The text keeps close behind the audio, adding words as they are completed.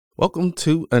Welcome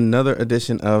to another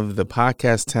edition of the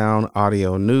Podcast Town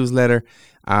audio newsletter.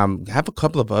 I have a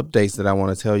couple of updates that I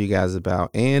want to tell you guys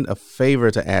about and a favor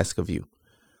to ask of you.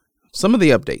 Some of the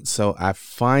updates. So I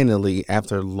finally,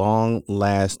 after long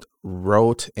last,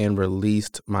 wrote and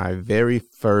released my very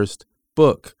first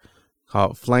book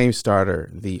called Flame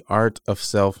Starter, The Art of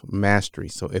Self-Mastery.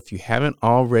 So if you haven't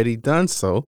already done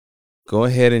so, go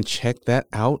ahead and check that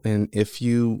out. And if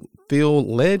you feel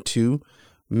led to,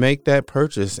 make that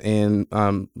purchase and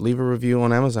leave a review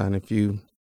on Amazon if you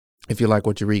like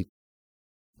what you read.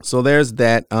 So there's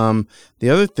that. The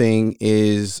other thing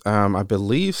is, I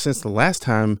believe since the last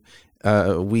time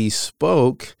we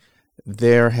spoke,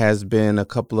 there has been a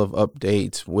couple of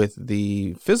updates with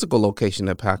the physical location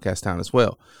at Podcast Town as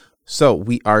well. So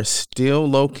we are still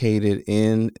located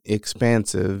in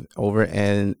Expansive over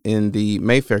in the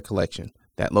Mayfair collection.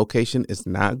 That location is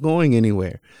not going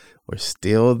anywhere. We're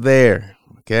still there.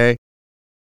 Okay.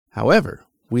 However,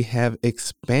 we have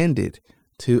expanded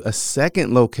to a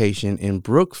second location in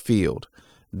Brookfield.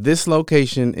 This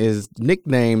location is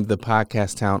nicknamed the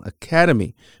Podcast Town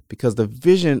Academy because the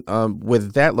vision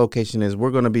with that location is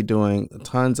we're going to be doing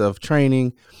tons of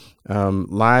training,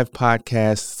 live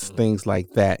podcasts, things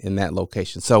like that in that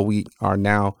location. So we are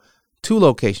now two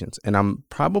locations, and I'm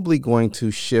probably going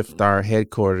to shift our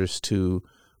headquarters to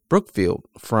Brookfield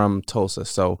from Tulsa.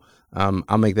 So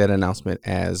I'll make that announcement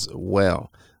as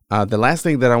well. The last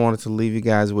thing that I wanted to leave you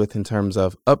guys with in terms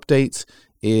of updates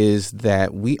is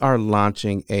that we are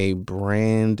launching a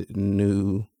brand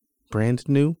new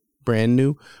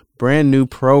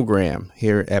program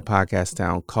here at Podcast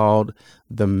Town called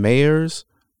the Mayor's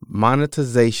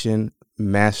Monetization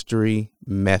Mastery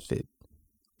Method.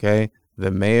 Okay.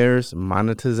 The Mayor's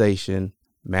Monetization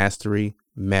Mastery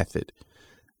Method.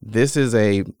 This is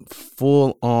a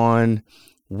full-on,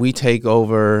 we take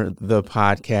over the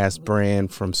podcast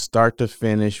brand from start to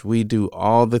finish. We do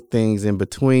all the things in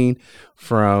between,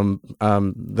 from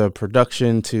the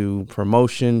production to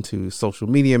promotion to social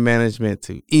media management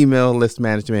to email list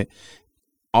management,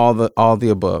 all the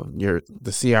above, the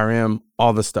CRM,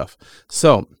 all the stuff.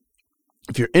 So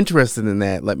if you're interested in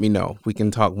that, let me know. We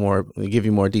can talk more, give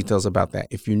you more details about that.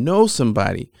 If you know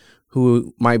somebody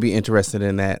who might be interested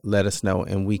in that, let us know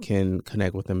and we can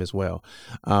connect with them as well.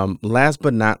 Last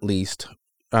but not least,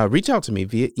 reach out to me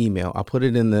via email. I'll put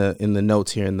it in the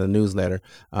notes here in the newsletter.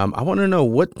 I want to know,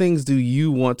 what things do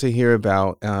you want to hear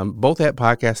about, both at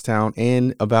Podcast Town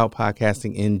and about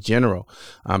podcasting in general,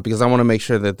 because I want to make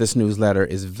sure that this newsletter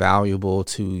is valuable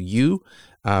to you,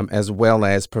 as well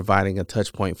as providing a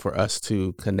touch point for us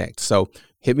to connect. So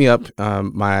hit me up.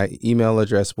 My email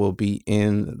address will be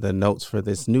in the notes for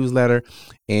this newsletter,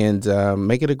 and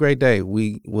make it a great day.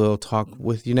 We will talk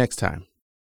with you next time.